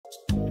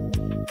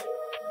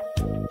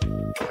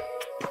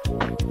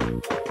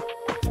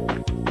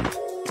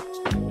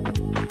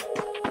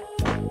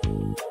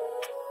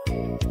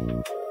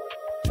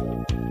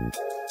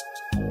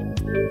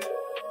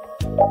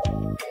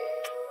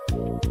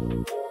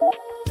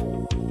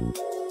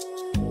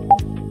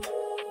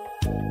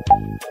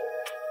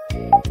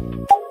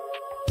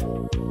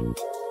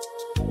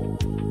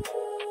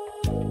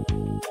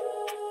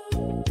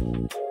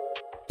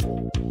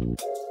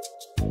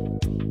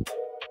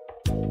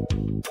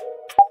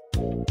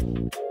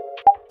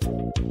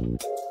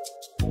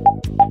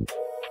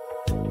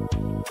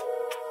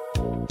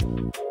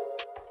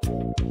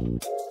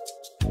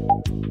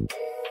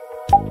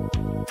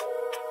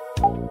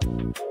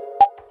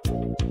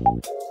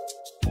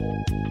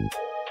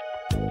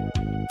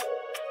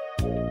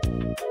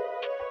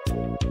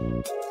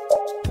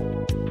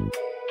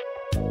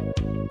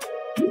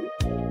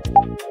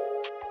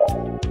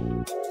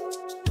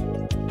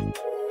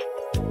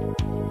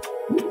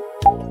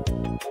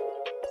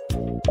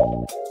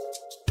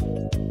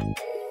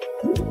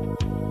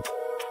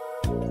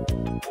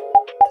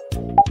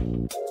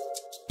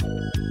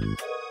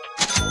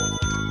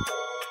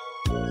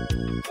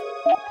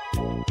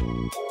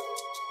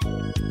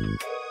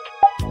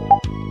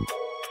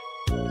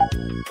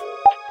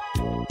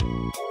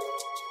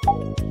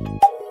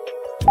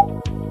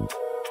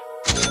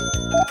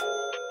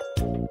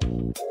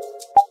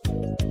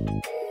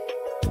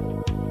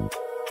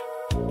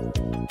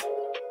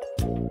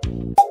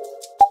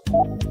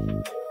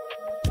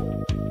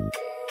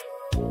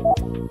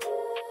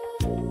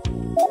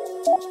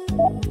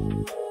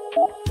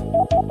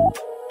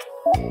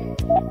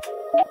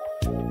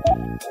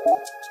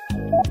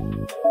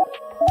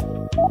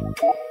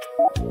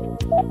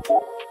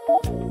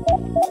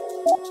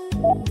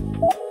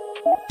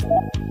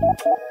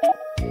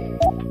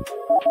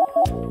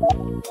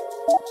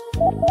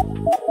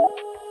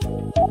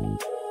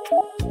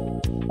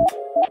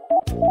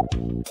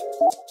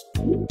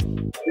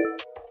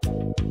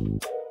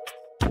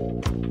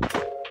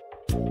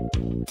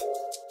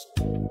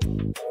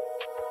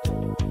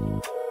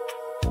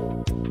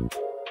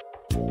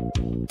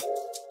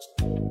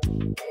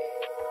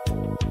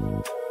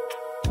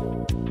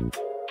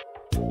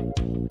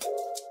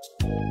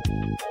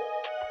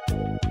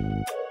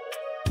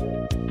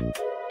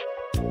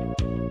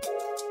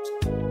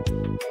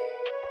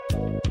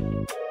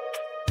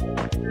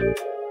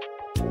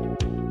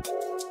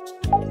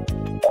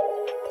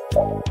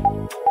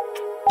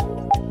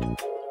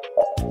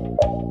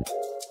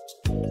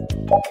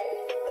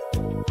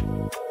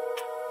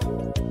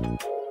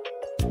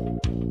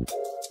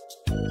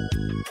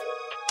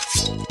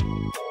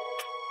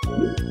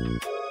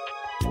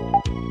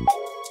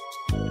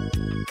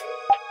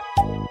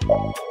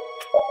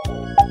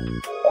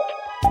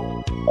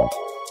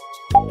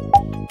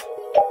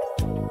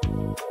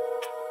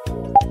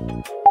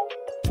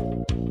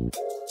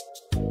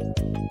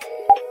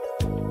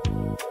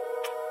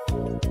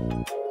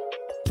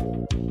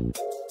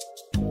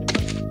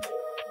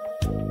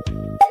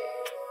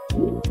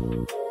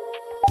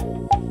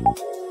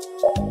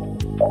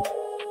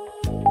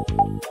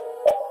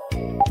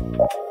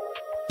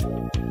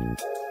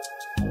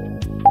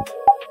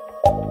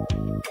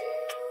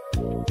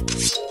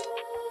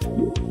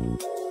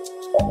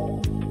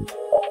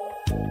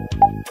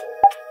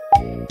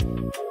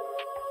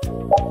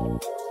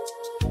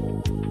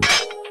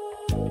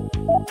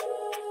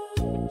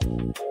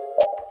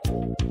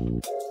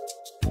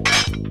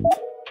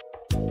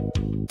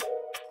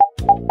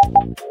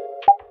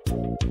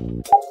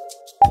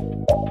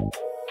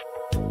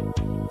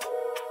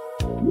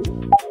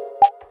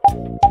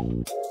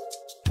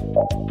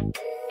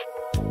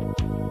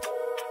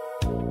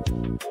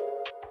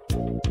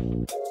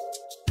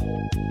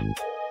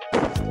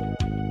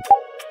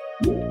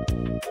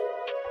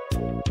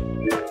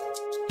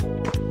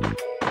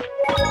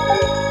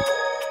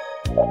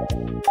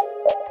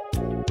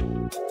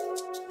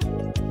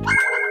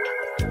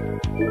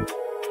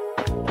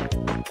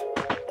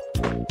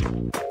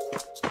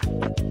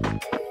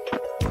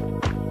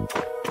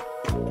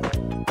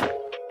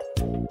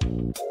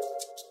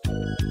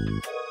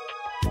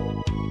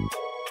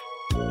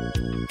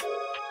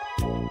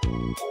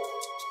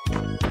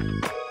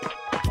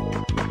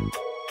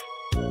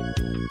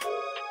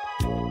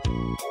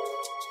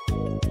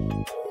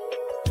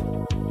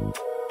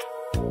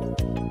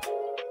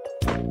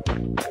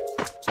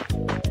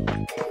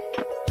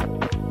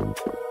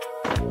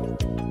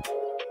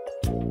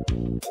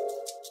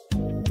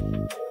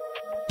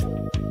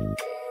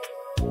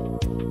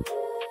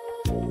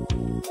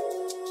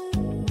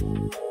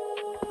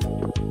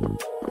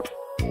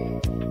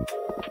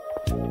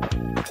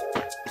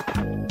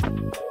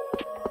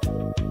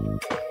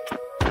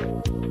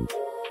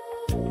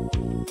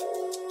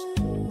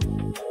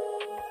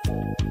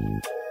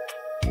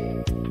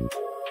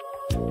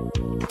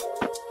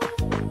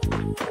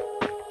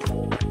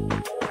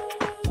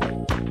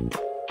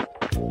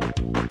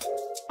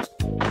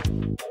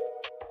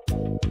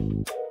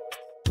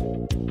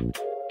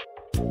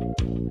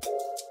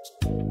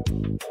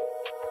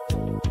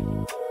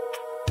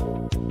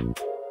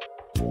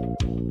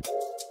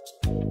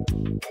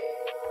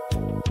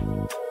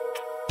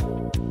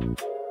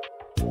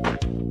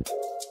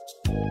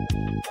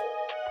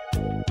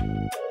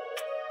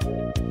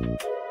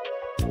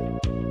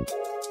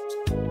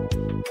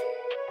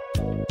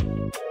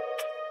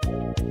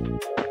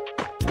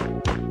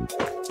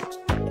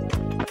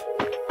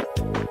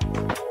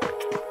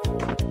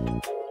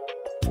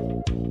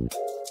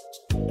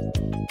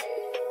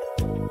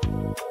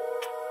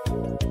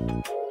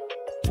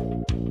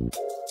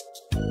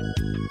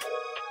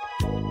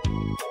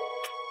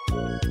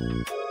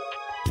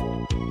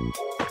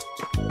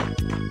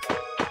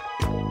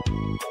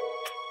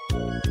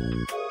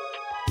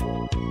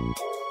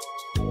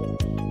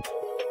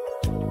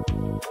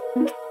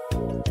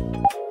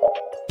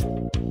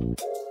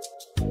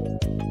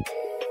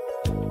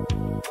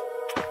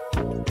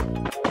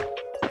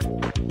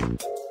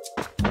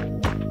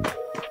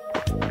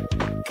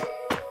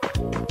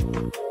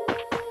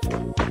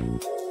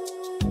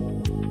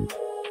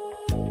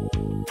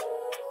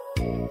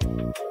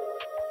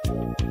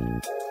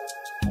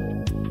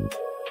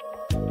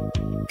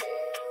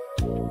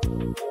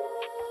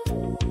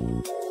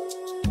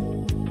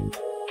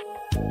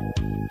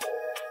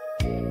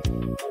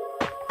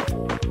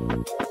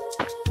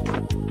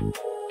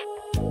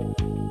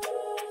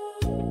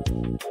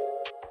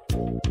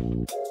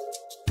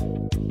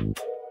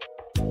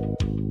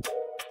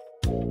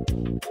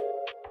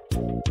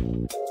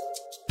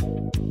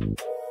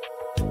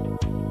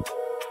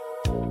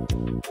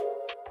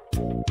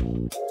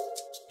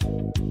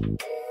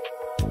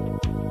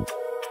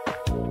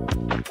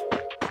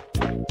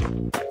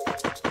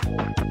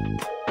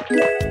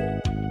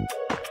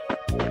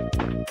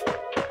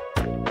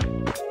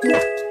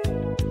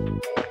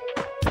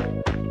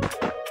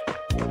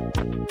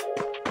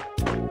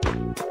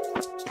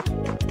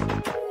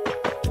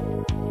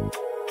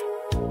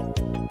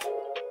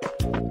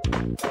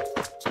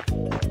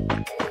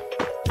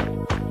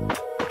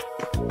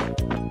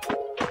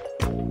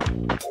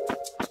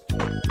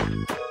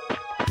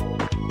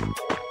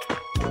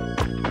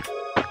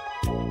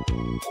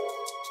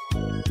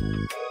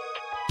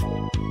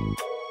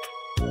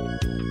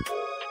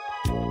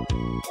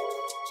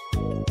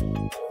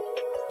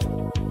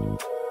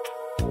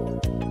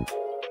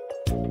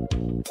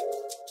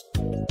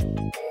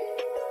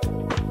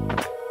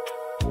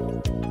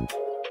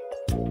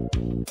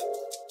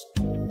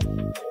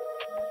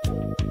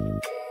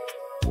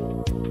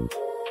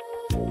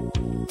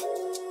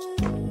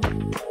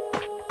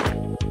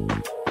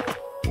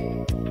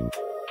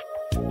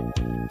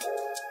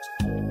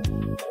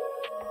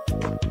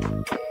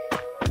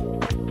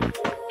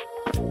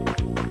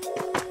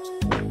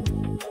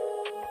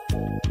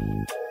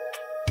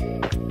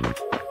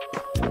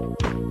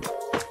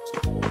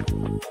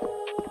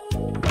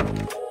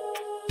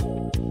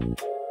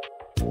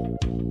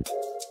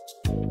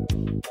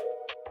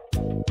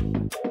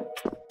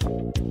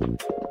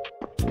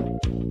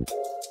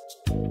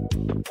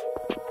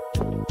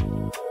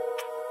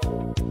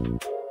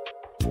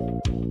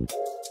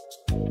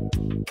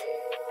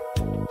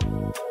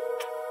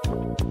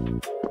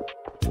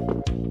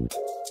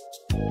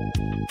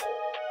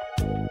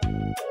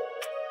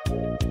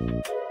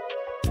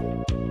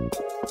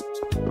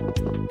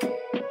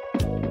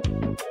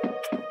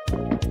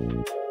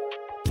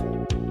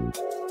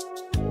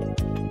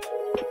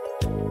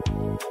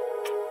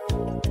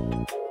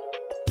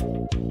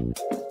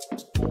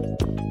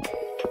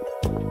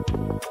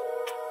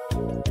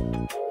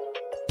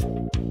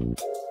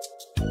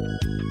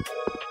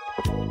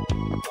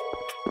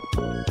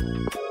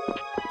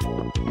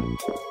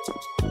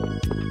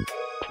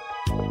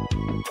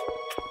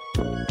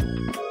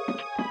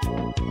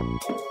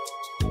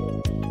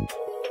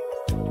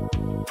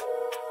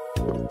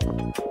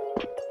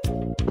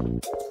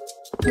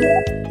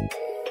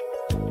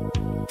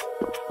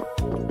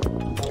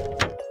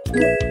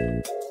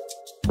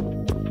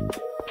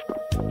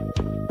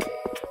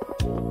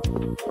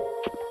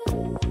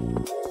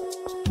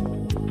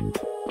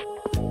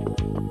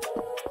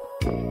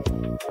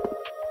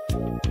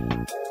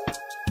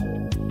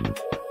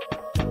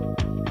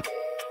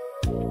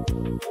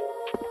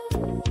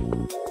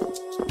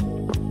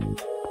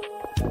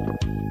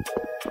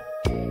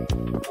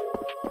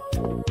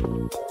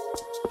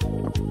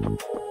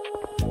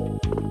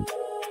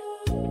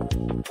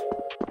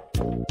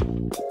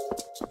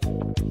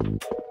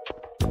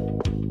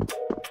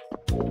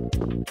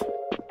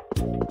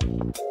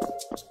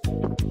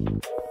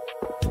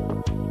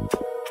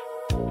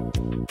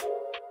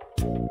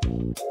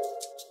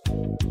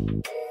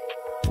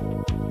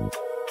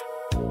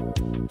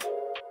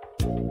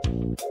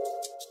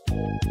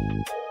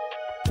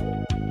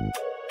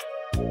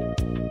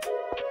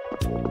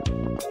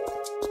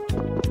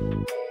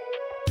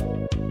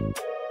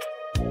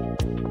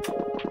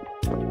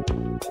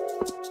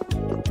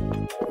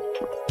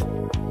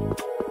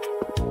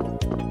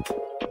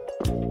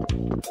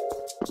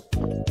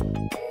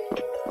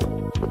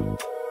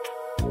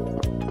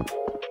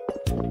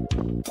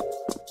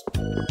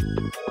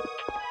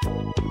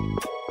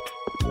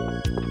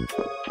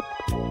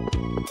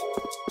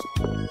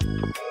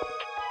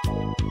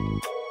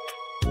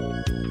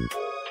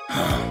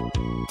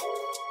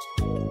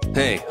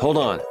Hey, hold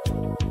on.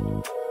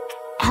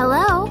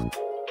 Hello?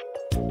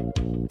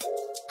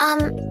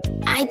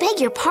 I beg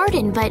your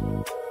pardon, but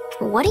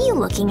what are you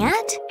looking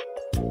at?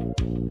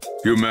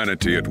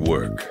 Humanity at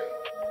work.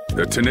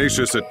 Their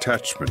tenacious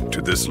attachment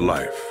to this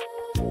life.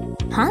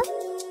 Huh?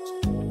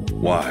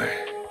 Why?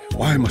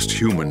 Why must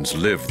humans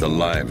live the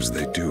lives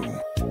they do?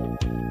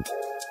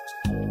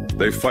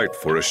 They fight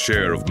for a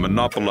share of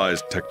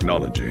monopolized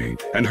technology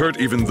and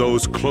hurt even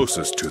those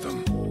closest to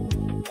them.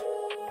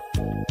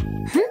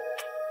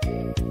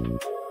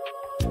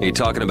 Are you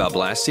talking about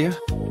Blastia?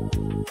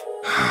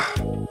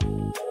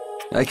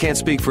 I can't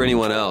speak for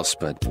anyone else,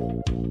 but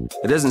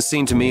it doesn't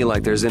seem to me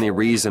like there's any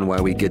reason why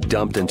we get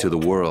dumped into the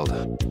world.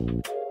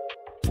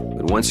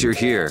 But once you're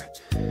here,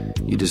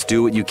 you just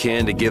do what you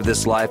can to give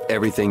this life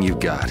everything you've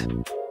got.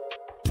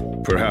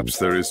 Perhaps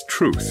there is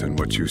truth in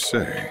what you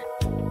say.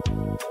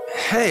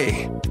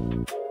 Hey!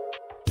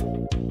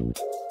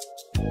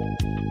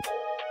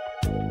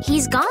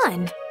 He's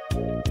gone.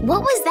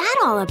 What was that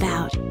all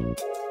about?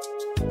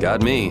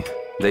 Got me.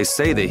 They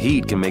say the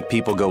heat can make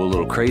people go a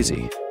little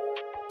crazy.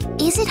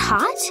 Is it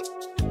hot?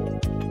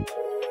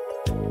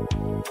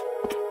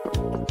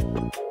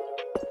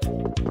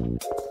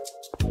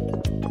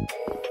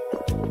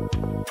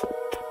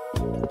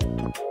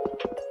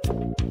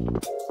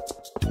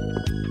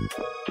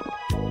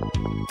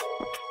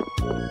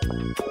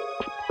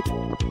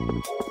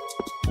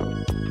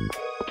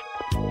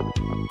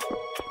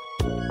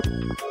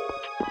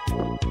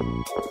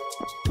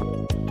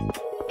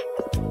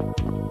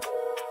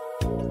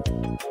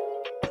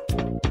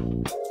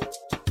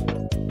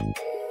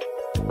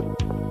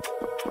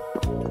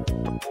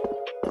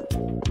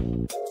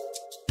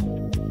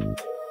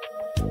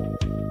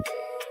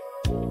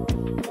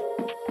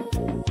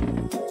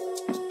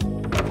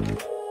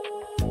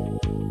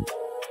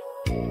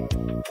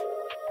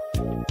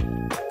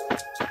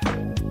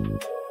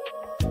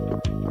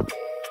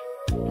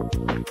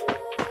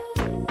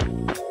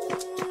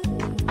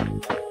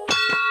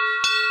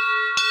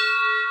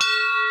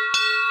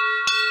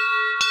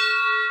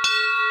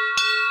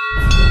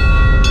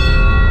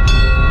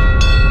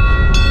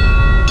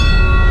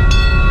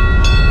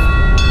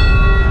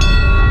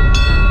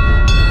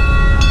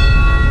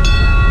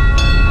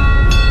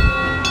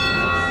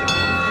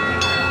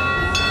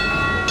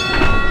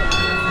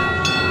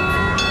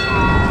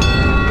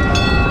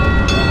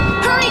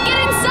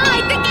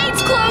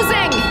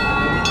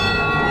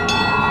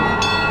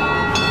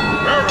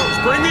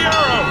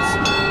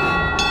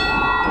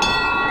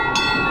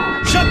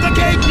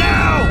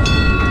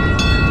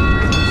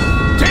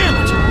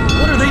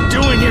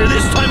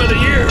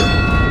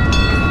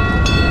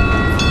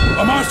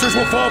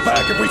 will fall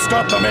back if we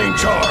stop the main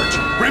charge.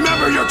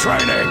 Remember your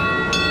training!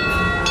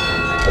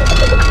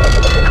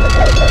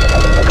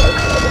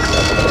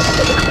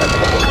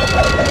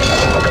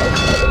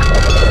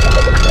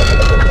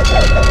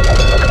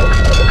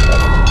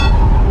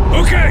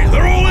 Okay,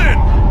 they're all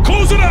in!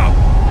 Close it up!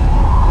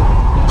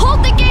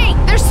 Hold the gate!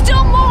 There's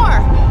still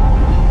more!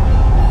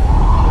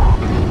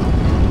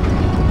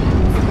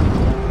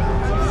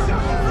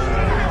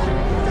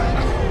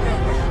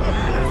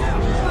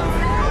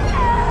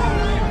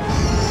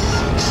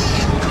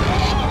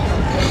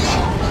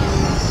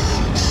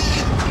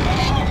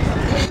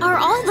 Are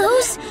all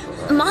those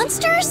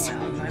monsters?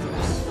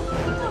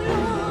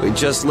 We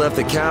just left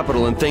the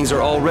capital and things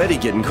are already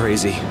getting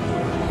crazy.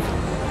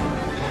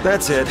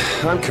 That's it.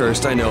 I'm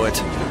cursed, I know it.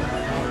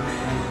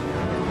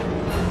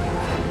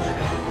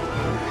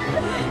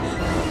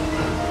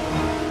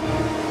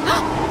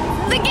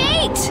 The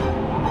gate!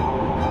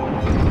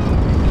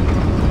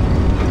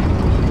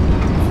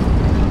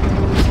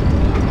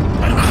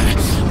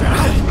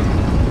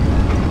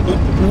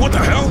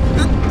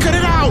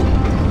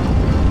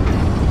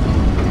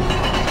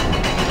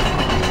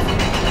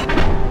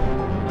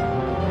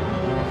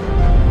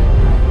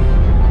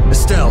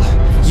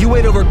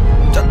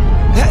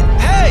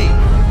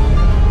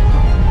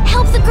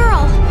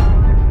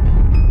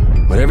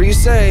 Whatever you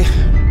say.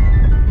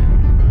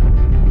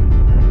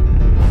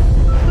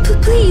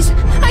 Please,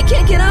 I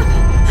can't get up.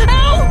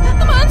 Ow!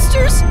 The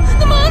monsters!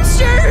 The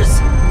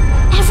monsters!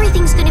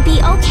 Everything's gonna be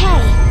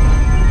okay.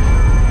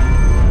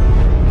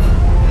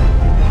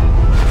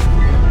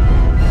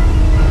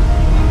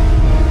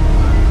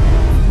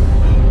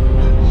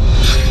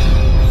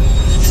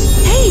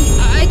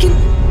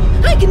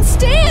 I can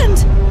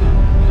stand!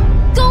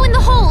 Go in the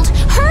hold!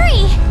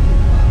 Hurry!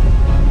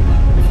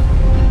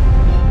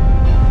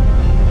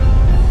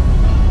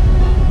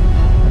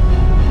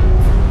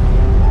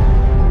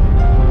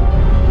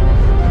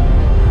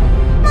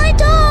 My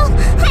doll!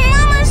 My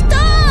mama's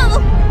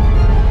doll!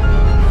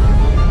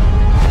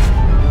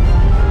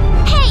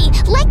 Hey,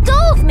 let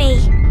go of me!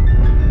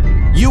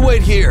 You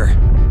wait here.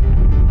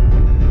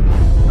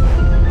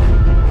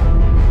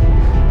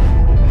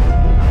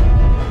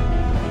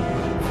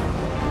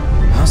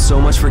 So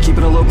much for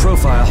keeping a low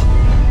profile.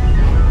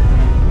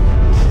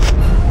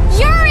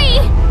 Yuri!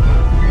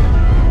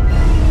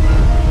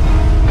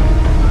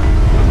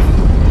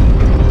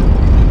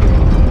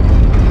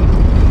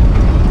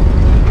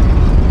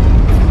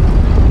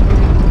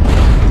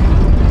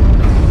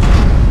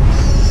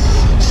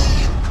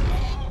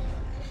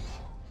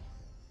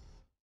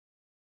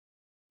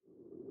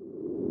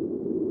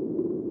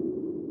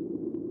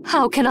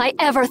 How can I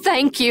ever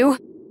thank you?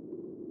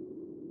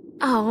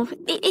 Oh,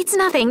 it's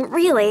nothing,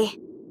 really.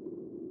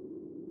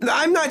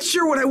 I'm not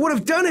sure what I would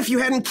have done if you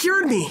hadn't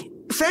cured me.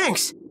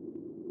 Thanks.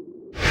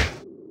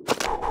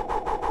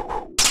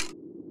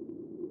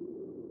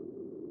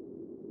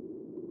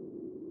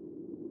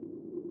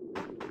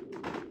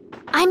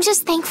 I'm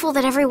just thankful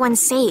that everyone's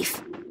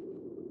safe.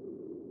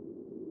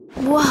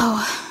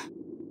 Whoa.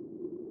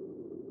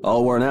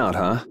 All worn out,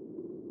 huh?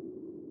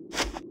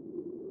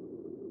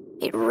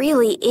 It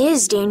really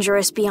is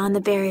dangerous beyond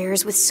the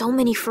barriers with so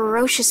many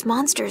ferocious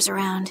monsters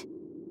around.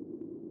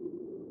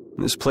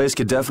 This place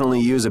could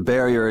definitely use a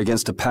barrier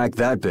against a pack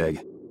that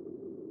big.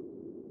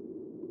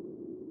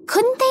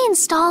 Couldn't they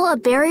install a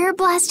barrier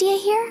blastia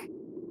here?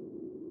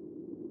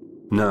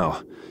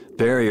 No.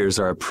 Barriers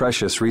are a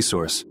precious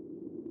resource.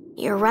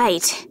 You're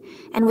right.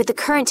 And with the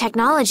current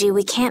technology,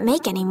 we can't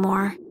make any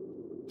more.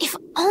 If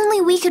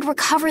only we could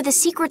recover the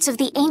secrets of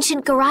the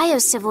ancient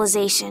Garayos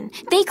civilization.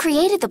 They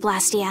created the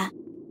blastia.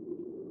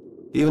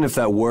 Even if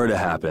that were to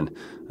happen,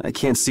 I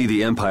can't see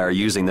the Empire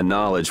using the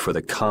knowledge for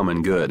the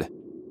common good.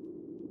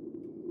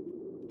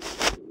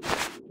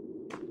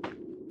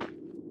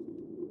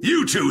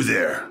 You two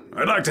there.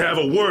 I'd like to have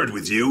a word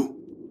with you.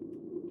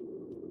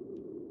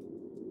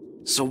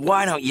 So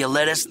why don't you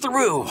let us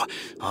through?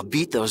 I'll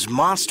beat those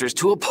monsters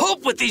to a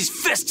pulp with these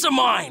fists of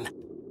mine!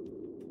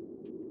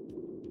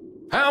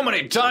 How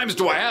many times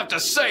do I have to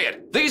say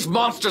it? These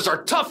monsters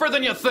are tougher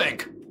than you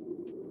think!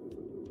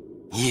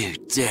 You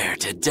dare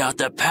to doubt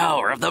the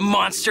power of the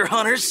monster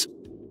hunters?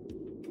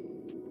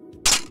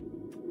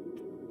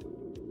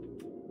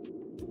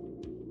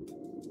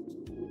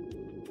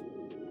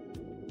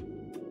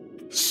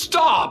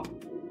 Stop!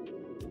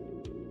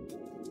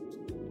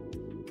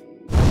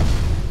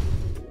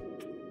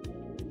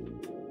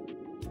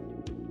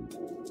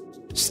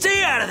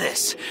 Stay out of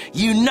this!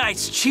 You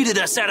knights cheated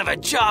us out of a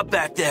job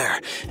back there,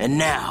 and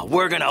now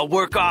we're gonna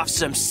work off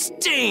some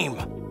steam!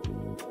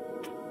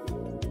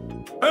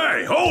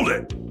 Hey, hold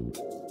it!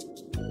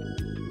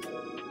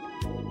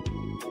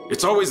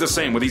 It's always the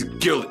same with these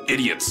guild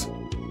idiots.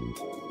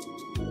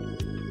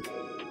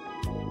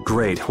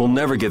 Great, we'll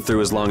never get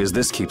through as long as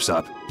this keeps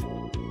up.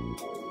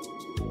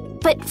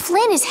 But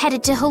Flynn is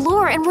headed to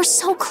Halure and we're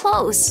so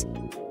close.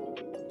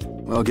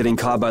 Well, getting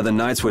caught by the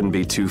Knights wouldn't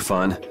be too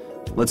fun.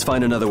 Let's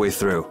find another way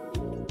through.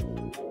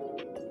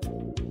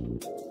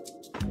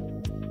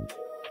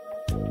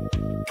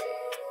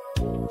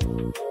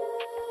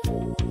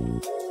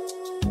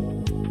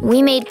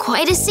 We made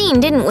quite a scene,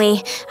 didn't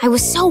we? I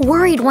was so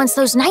worried once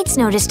those Knights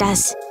noticed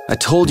us. I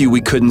told you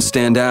we couldn't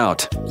stand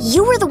out.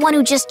 You were the one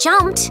who just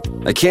jumped.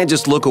 I can't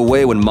just look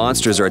away when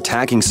monsters are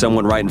attacking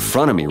someone right in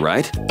front of me,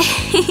 right?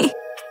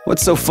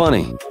 What's so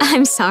funny?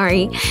 I'm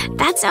sorry.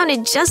 That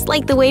sounded just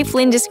like the way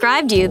Flynn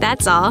described you,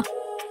 that's all.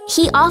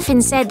 He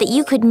often said that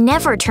you could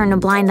never turn a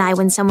blind eye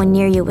when someone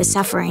near you was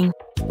suffering.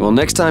 Well,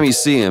 next time you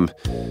see him,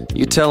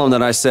 you tell him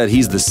that I said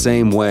he's the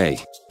same way.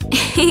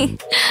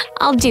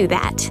 I'll do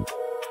that.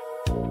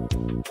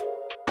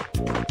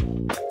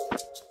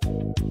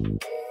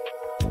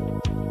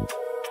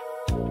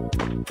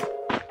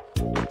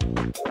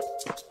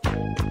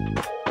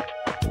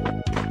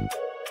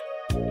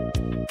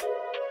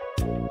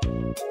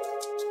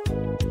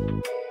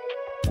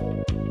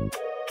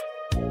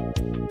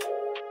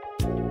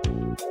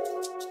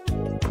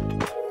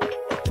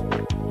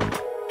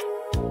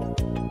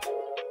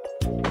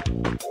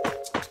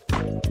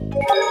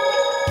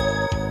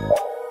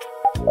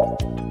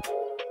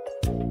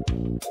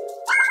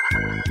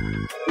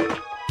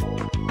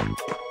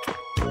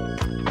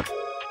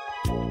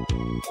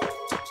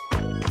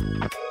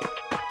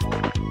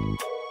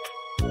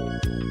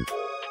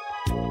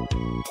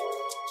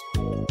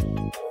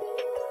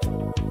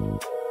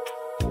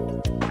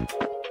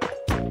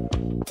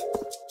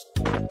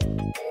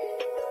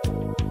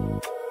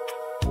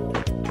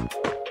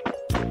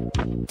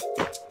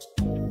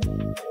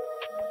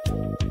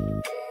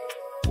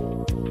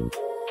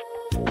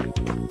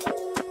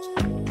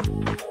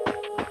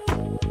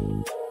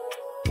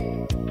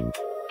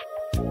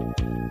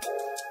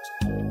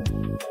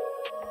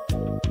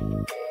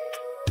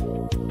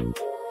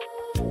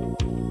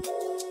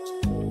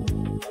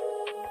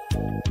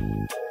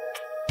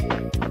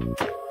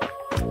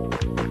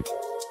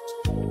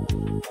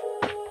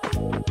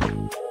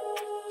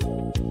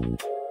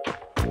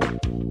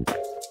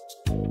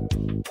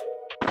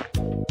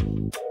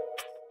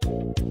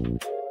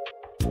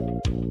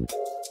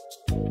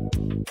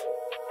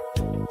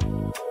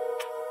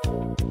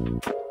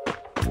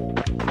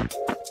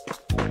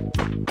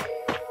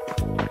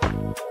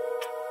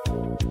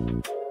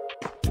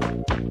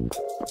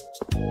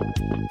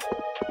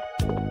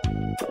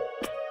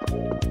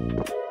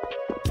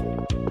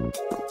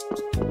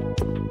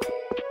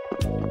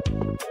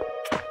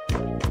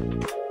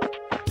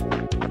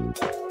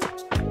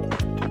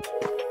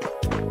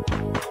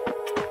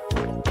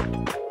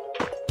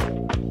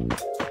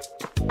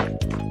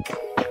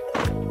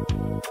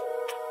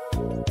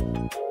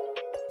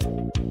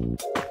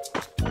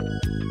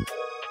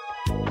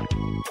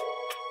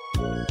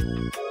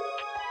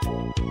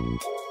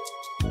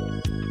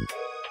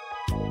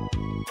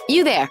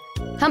 You there.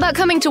 How about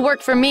coming to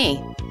work for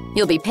me?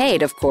 You'll be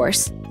paid, of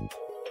course.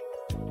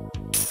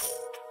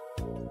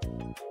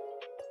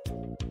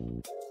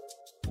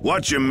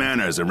 Watch your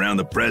manners around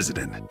the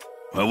president.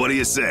 Well, what do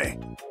you say?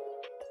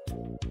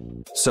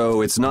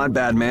 So it's not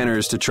bad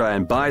manners to try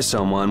and buy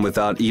someone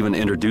without even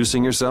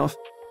introducing yourself?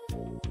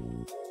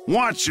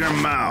 Watch your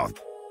mouth!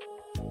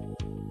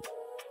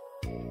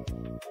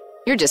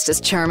 You're just as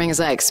charming as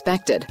I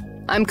expected.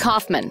 I'm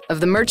Kaufman of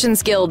the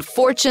Merchants Guild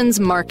Fortune's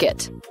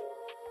Market.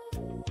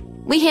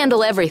 We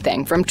handle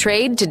everything from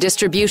trade to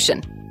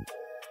distribution.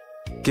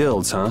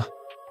 Guilds, huh?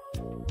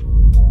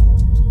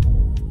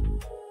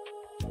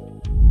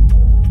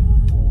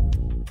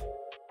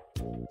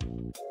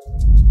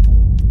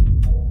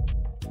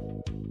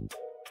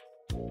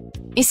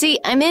 You see,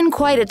 I'm in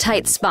quite a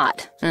tight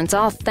spot, and it's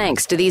all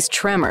thanks to these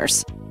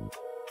tremors.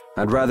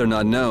 I'd rather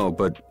not know,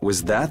 but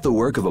was that the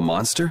work of a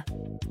monster?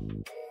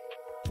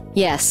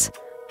 Yes,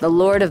 the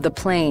Lord of the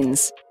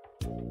Plains.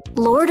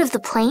 Lord of the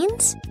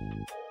Plains?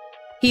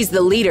 He's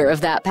the leader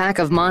of that pack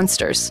of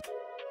monsters.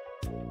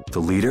 The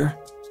leader?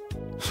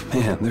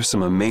 Man, there's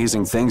some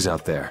amazing things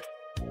out there.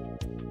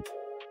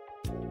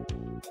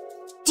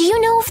 Do you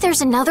know if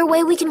there's another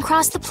way we can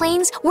cross the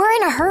plains? We're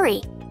in a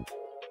hurry.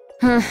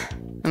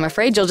 I'm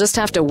afraid you'll just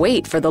have to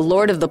wait for the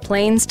Lord of the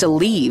Plains to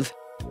leave.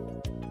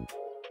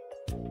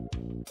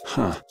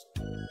 Huh.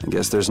 I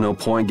guess there's no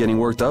point getting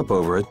worked up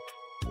over it.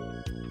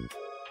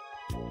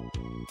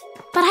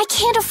 But I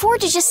can't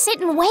afford to just sit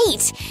and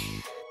wait.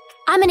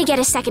 I'm gonna get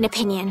a second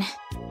opinion.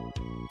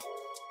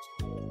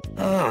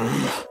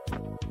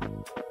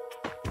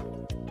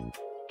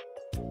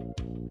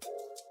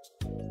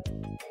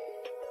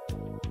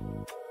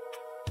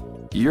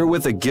 You're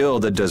with a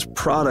guild that does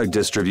product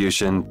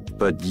distribution,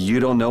 but you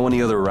don't know any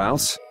other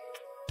routes?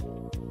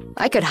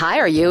 I could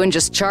hire you and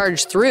just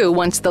charge through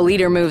once the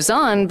leader moves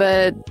on,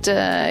 but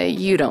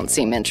you don't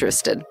seem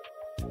interested.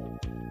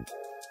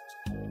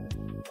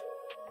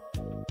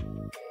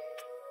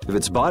 If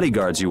it's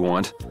bodyguards you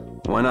want,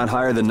 why not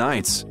hire the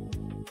knights?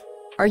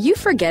 Are you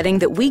forgetting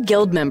that we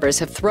guild members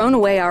have thrown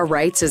away our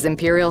rights as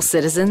Imperial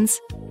citizens?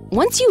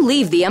 Once you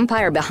leave the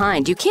Empire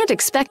behind, you can't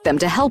expect them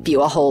to help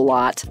you a whole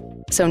lot.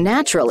 So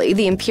naturally,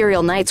 the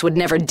Imperial Knights would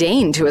never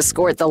deign to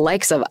escort the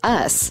likes of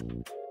us.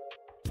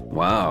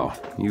 Wow,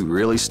 you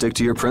really stick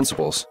to your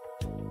principles.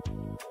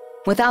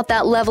 Without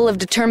that level of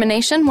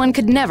determination, one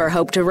could never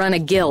hope to run a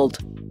guild.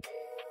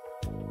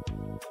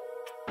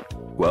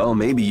 Well,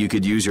 maybe you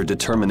could use your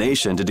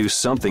determination to do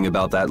something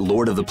about that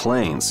Lord of the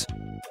Plains.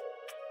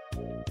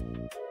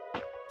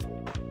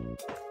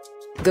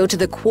 Go to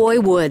the Quoi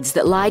woods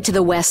that lie to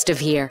the west of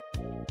here.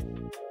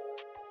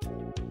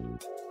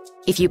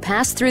 If you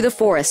pass through the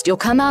forest, you'll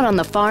come out on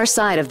the far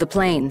side of the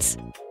plains.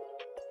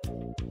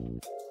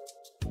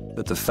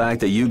 But the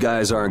fact that you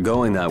guys aren't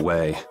going that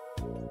way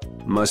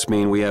must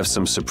mean we have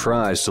some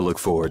surprise to look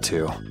forward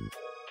to.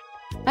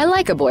 I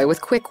like a boy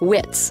with quick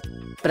wits,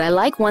 but I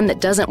like one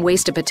that doesn't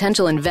waste a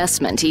potential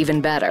investment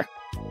even better.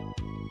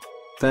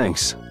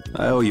 Thanks.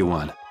 I owe you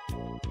one.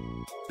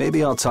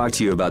 Maybe I'll talk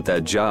to you about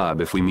that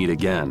job if we meet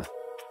again.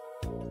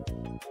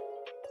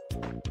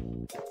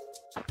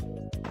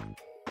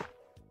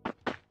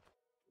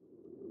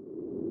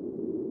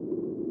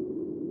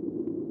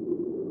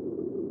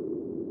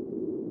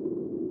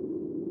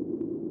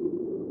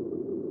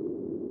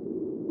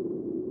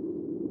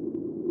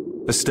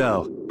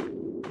 Estelle.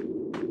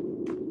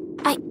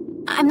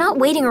 I'm not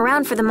waiting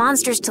around for the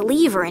monsters to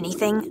leave or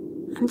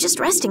anything. I'm just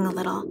resting a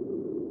little.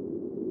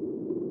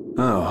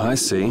 Oh, I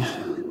see.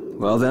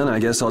 Well then, I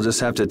guess I'll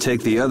just have to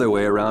take the other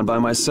way around by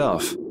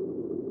myself.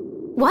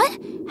 What?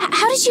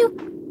 How did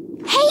you...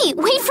 Hey,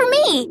 wait for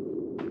me!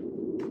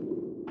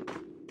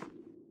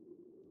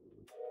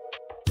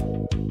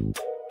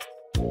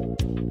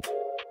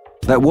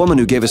 That woman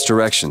who gave us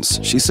directions,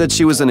 she said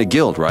she was in a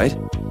guild, right?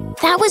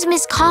 That was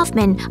Miss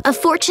Kaufman of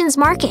Fortune's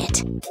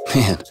Market.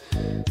 Man,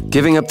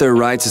 giving up their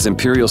rights as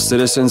Imperial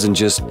citizens and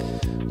just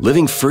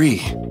living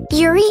free.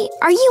 Yuri,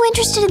 are you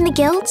interested in the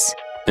guilds?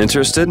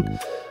 Interested?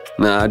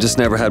 Nah, I just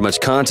never had much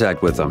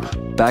contact with them.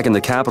 Back in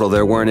the capital,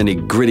 there weren't any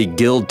gritty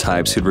guild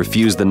types who'd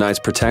refuse the Knights'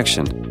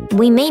 protection.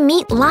 We may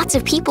meet lots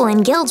of people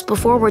in guilds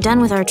before we're done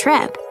with our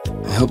trip.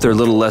 I hope they're a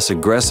little less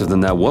aggressive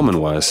than that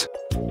woman was.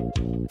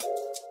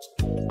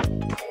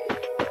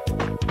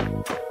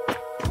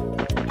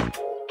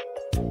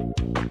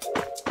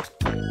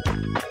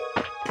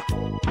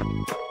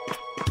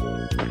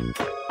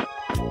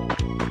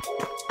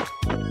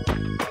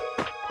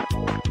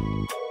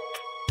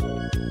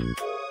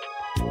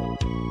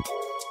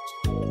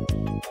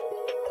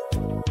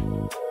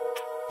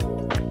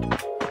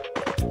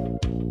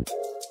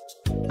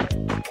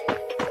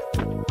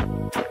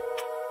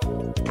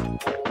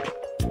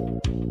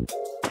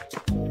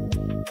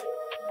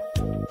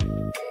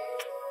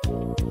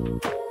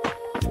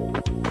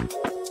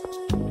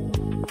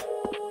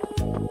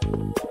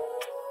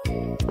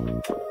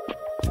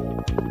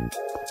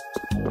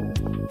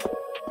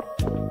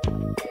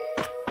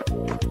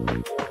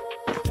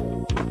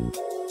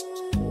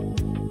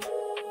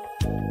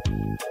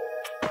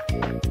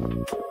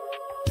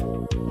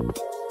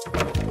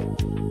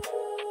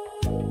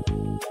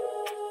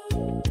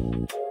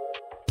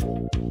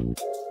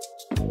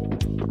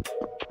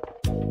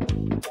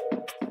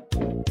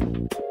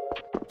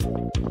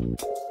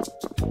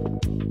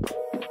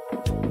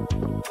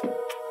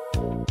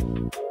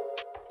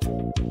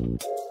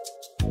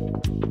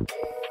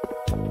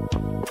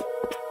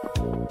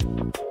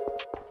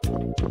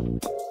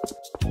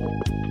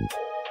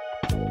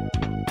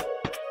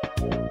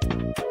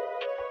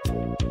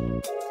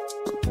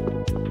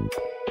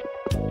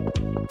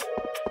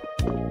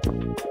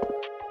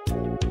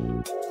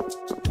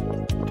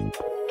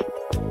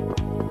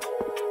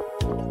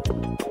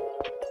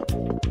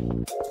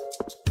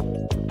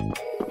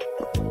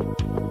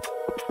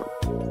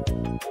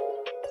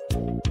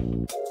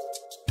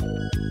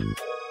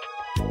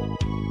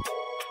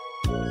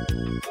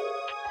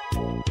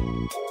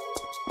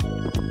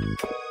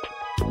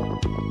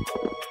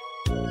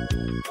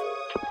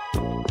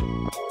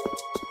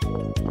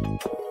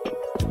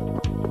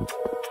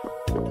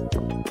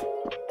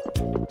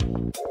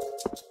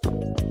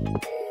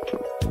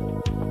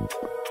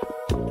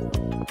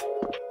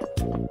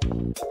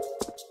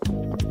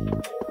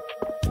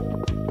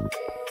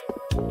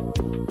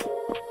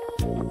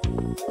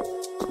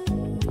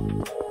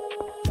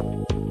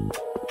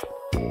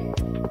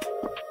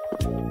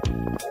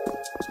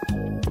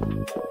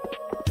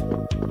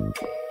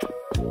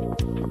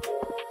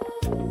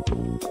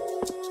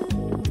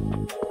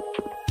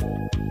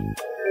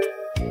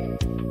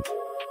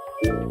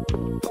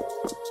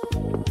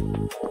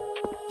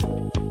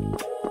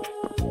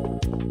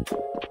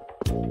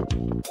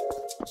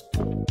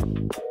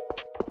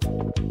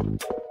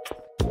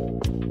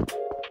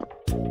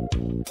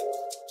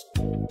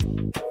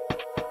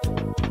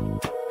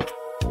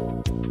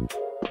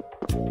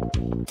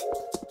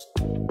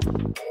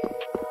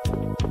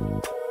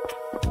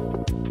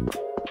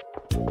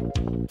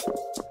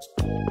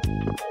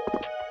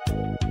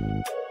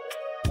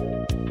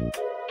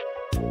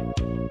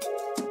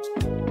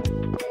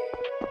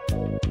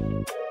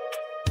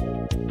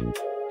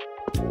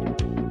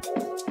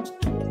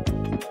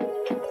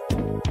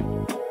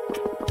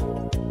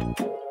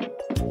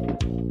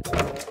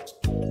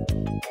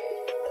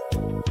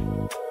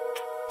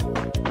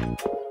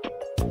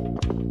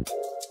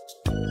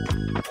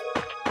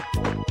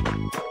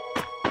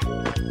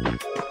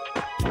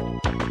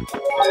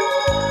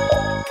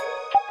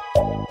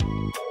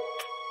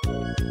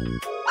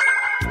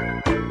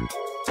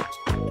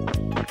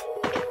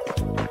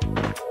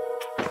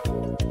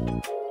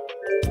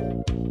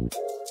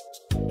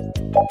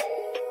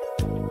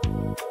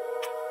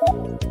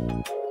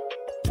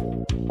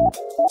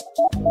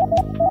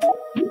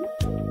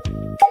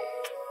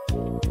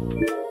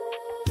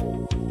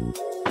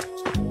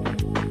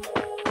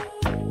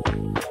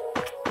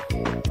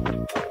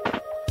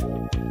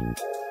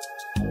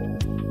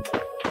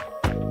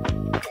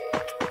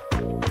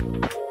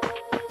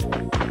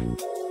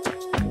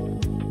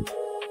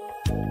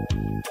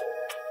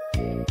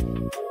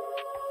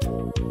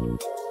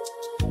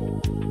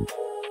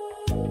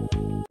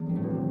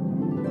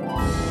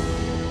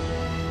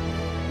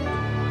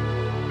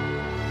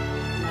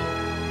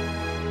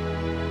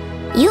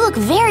 You look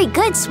very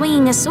good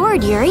swinging a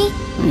sword, Yuri.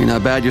 You're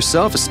not bad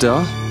yourself,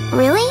 Estelle.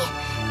 Really?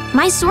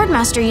 My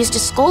swordmaster used to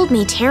scold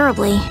me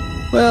terribly.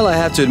 Well, I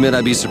have to admit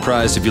I'd be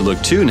surprised if you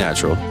looked too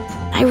natural.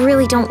 I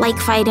really don't like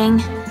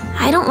fighting.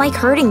 I don't like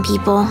hurting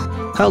people.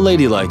 How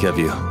ladylike of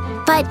you.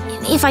 But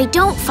if I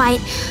don't fight,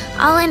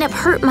 I'll end up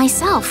hurt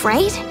myself,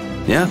 right?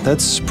 Yeah,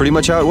 that's pretty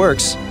much how it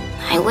works.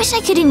 I wish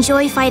I could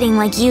enjoy fighting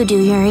like you do,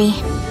 Yuri.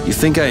 You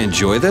think I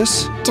enjoy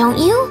this? Don't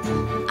you?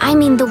 I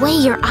mean, the way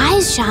your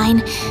eyes shine,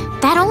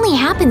 that only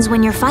happens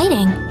when you're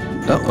fighting.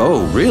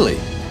 Oh, really?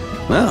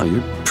 Wow,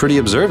 you're pretty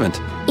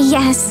observant.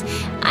 Yes,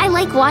 I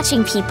like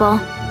watching people.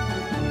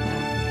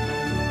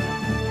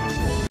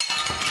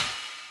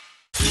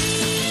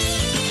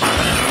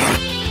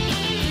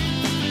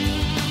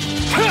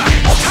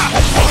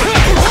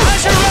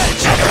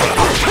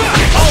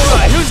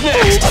 Alright, who's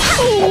next?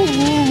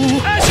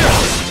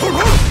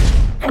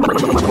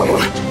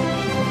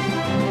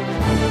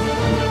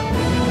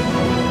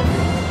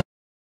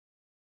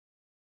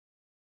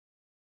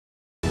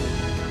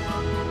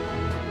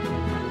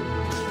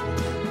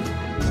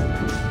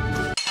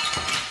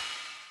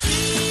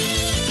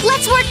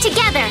 Let's work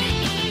together!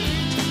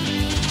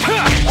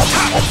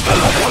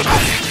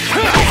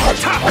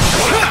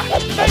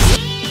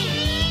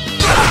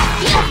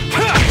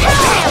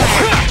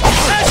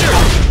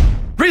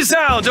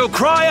 Resound, O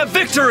cry of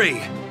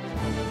victory!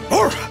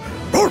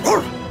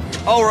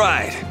 All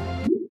right.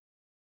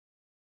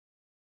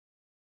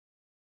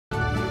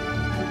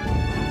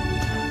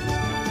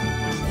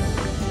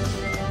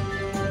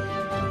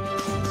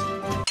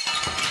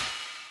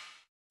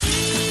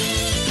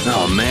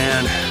 Oh,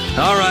 man.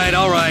 All right.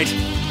 All right,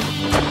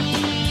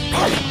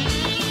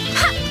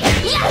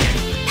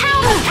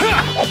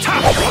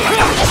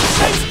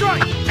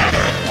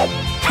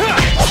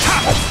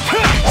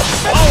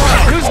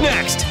 who's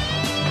next?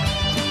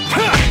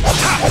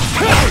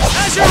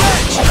 Azure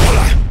Edge!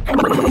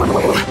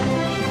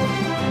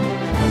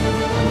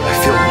 I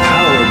feel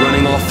power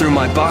running all through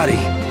my body.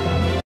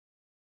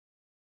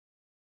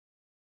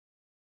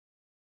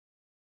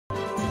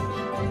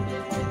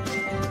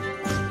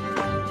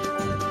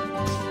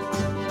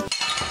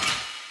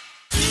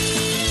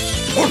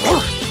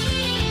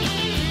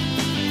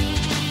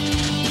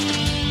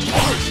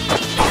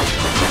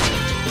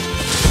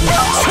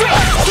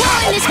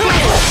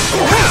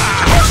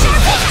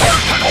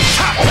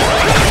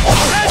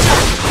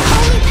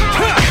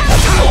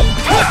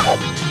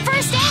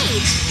 First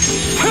aid!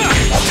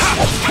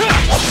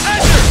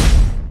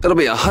 It'll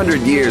be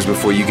 100 years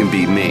before you can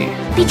beat me.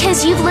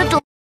 Because you've lived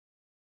a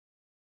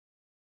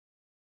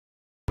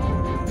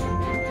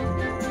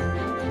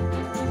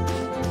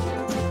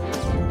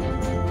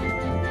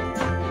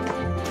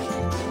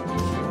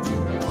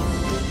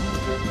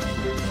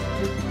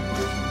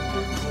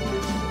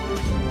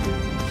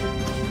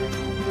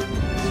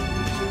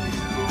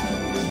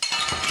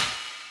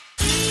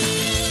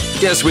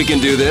Guess we can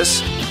do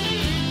this.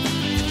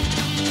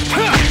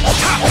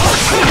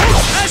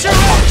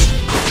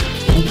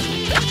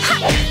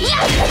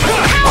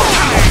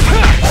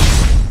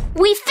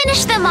 We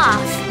finished them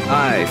off.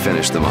 I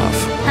finished them off.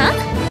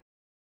 Huh?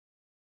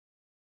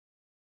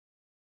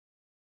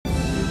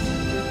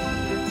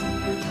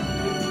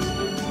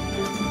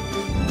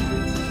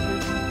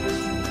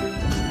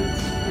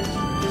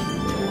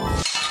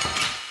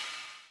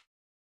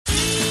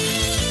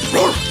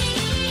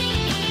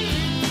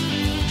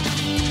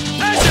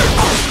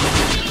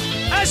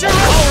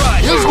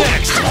 Alright, who's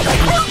next?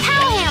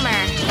 Power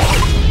hammer.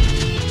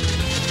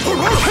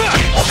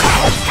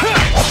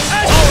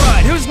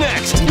 Alright, who's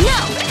next?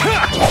 No.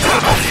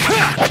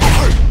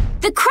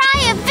 The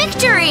cry of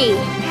victory.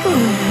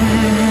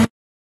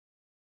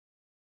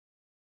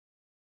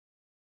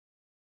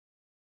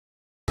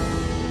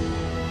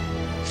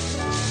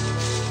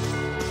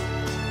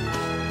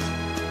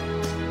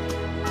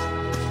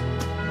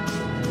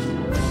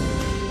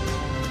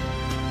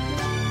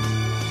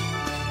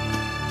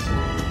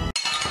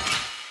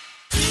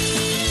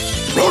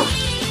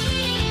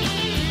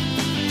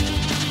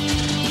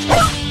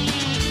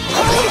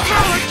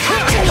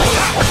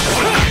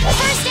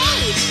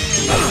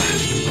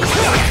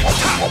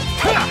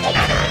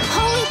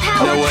 Holy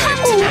power, No way. come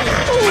to me!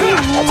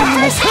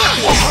 First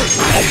aid!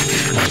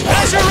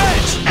 Azure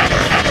Edge!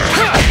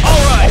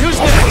 Alright, who's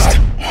next?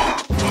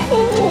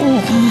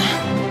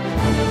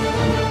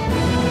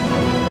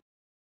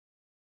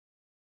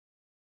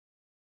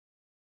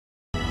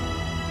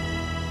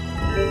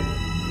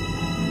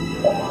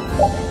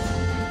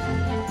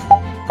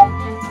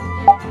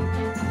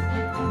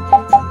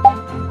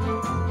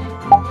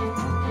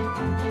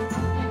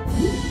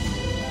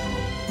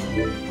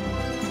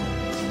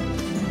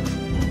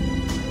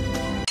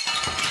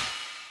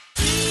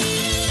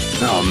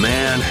 Oh,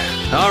 man.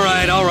 All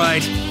right, all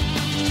right.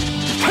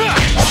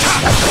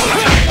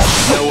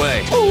 No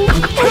way. No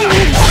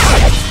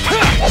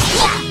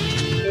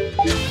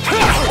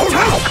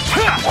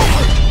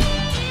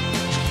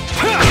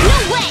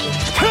way!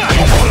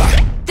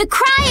 The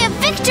cry of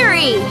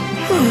victory!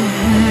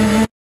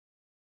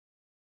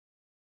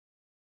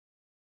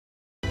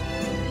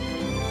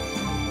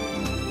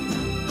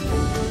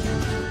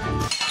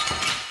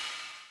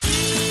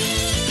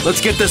 Let's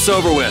get this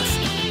over with.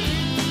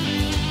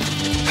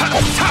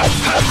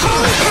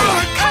 Holy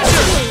power, come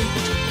to me!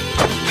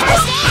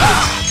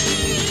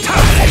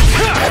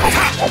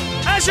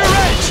 Azure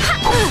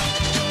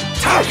Edge!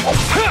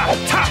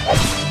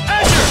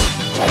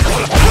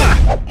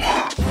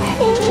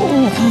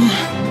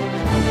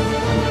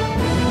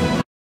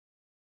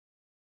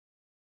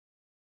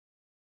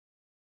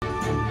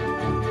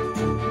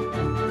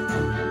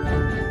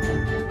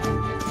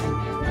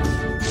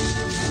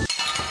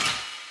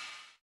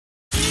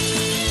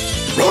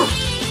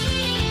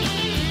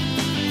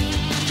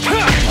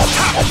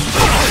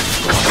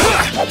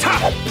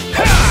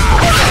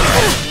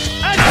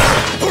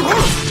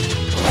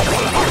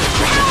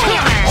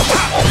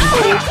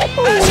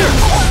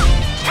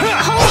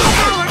 Holy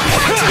power,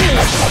 come to me!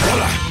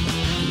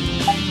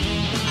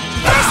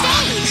 First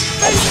aid!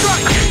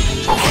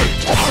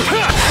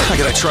 I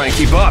gotta try and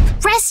keep up.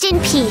 Rest in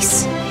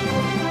peace.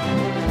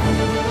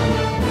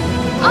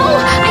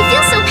 Oh, I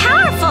feel so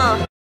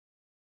powerful!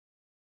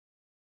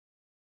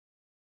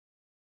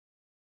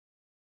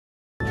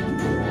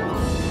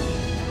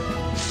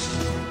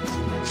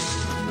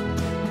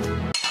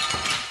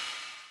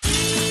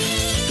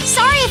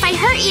 Sorry if I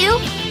hurt you.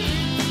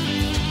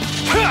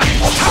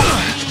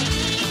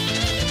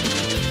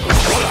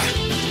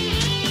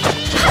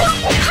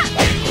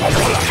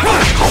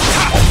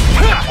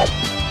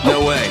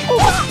 No way.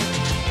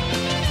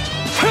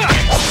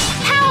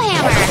 Power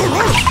hammer.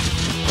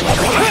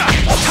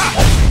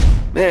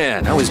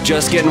 Man, I was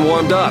just getting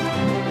warmed up.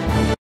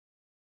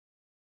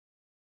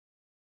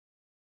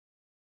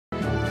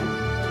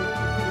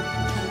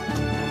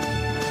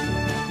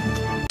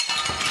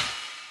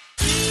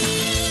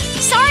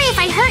 Sorry if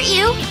I hurt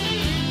you.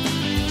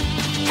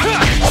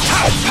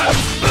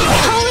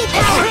 Holy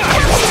power,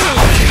 come to me.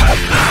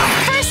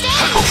 First aid.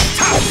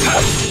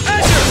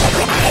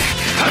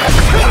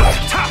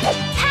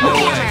 No Power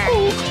way. hammer.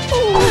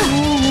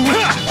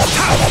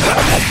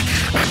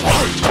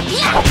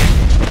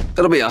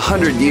 It'll be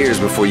 100 years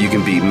before you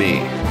can beat me.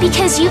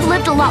 Because you've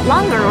lived a lot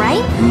longer,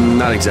 right?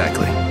 Not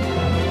exactly.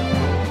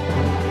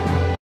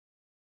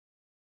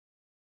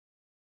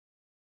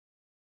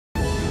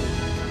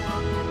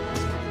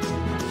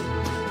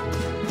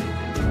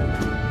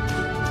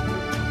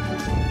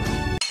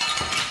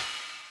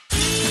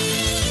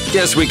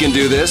 Guess we can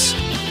do this.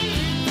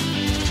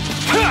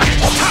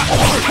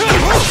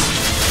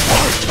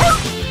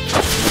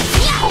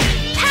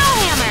 Power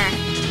hammer.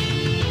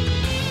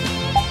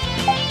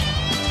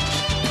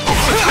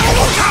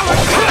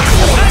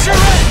 Azure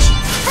Edge!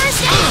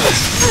 First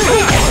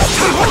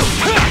aid.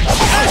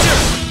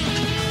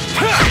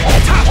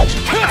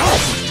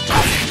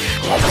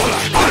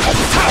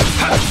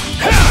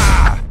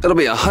 It'll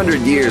be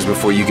 100 years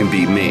before you can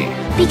beat me.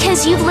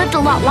 Because you've lived a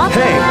lot longer.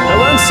 Hey, I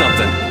learned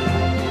something.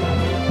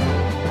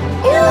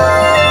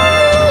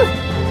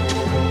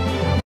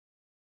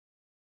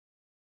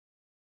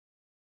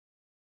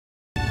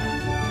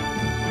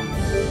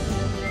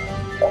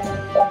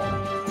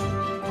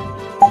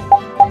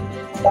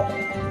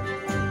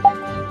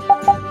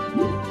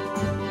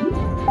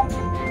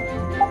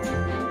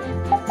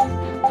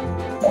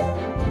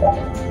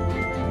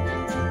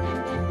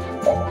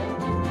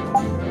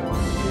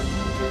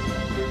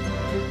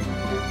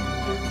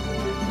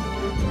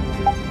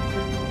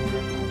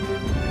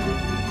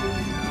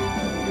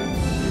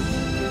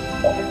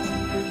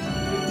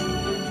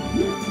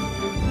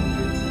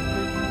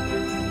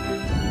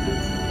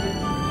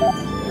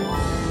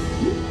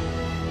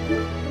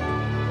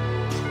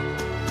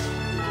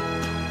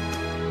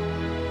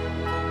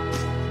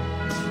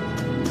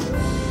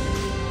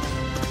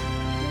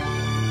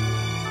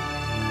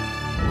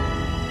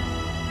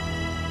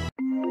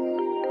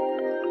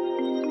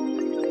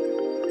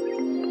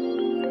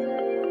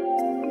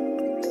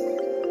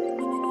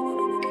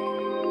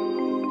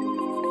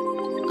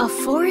 A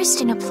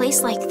forest in a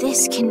place like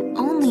this can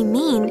only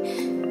mean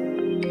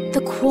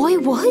the Quoi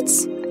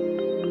Woods?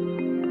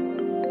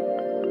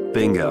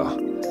 Bingo.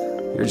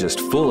 You're just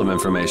full of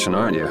information,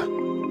 aren't you?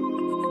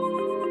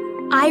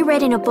 I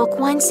read in a book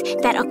once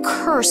that a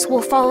curse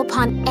will fall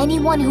upon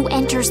anyone who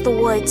enters the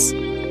woods.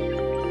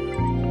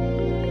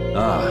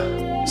 Ah,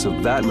 so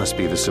that must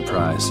be the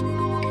surprise.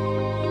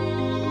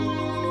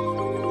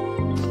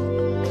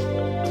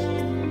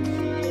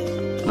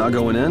 Not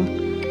going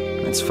in?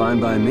 It's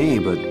fine by me,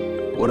 but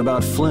what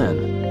about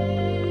Flynn?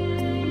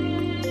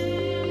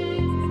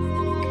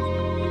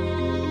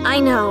 I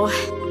know.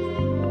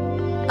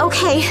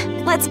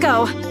 Okay, let's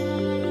go.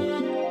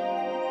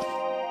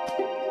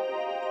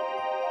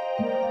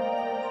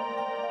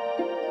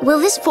 Will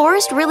this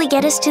forest really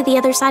get us to the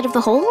other side of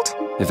the hold?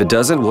 If it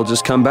doesn't, we'll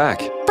just come back.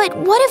 But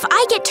what if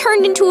I get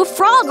turned into a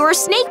frog or a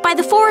snake by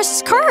the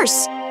forest's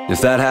curse?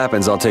 If that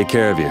happens, I'll take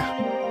care of you.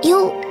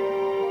 You'll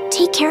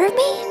take care of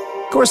me?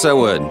 Of course I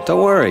would.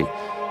 Don't worry.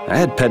 I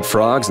had pet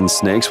frogs and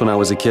snakes when I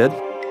was a kid.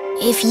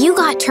 If you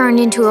got turned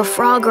into a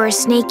frog or a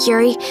snake,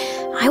 Yuri,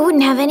 I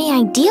wouldn't have any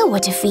idea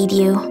what to feed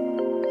you.